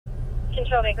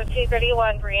Control Baker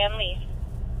 231, Bre Leath.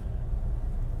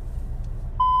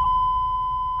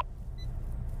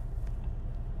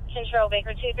 Control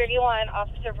Baker 231,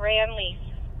 Officer Bre Leath.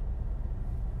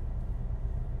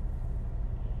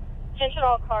 Attention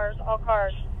all cars.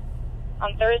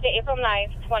 On Thursday, April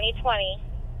 9th, 2020,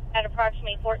 at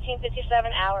approximately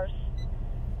 14:57 hours,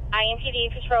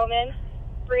 IMPD Patrolman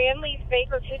Bre Leath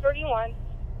Baker 231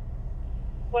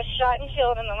 was shot and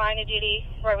killed in the line of duty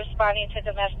while responding to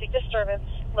domestic disturbance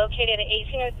located at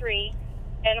 1803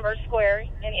 Edinburgh Square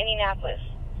in Indianapolis.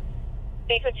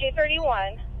 Baker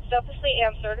 231 selflessly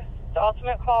answered the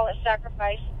ultimate call of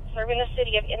sacrifice, serving the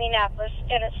city of Indianapolis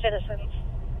and its citizens.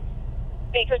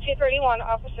 Baker 231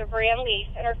 Officer Bre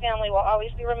Leath and her family will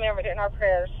always be remembered in our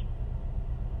prayers.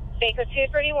 Baker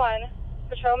 231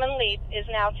 Patrolman Leath is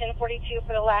now 1042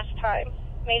 for the last time.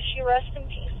 May she rest in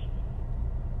peace.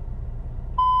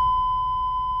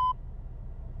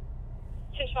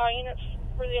 Control units,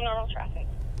 resume normal traffic.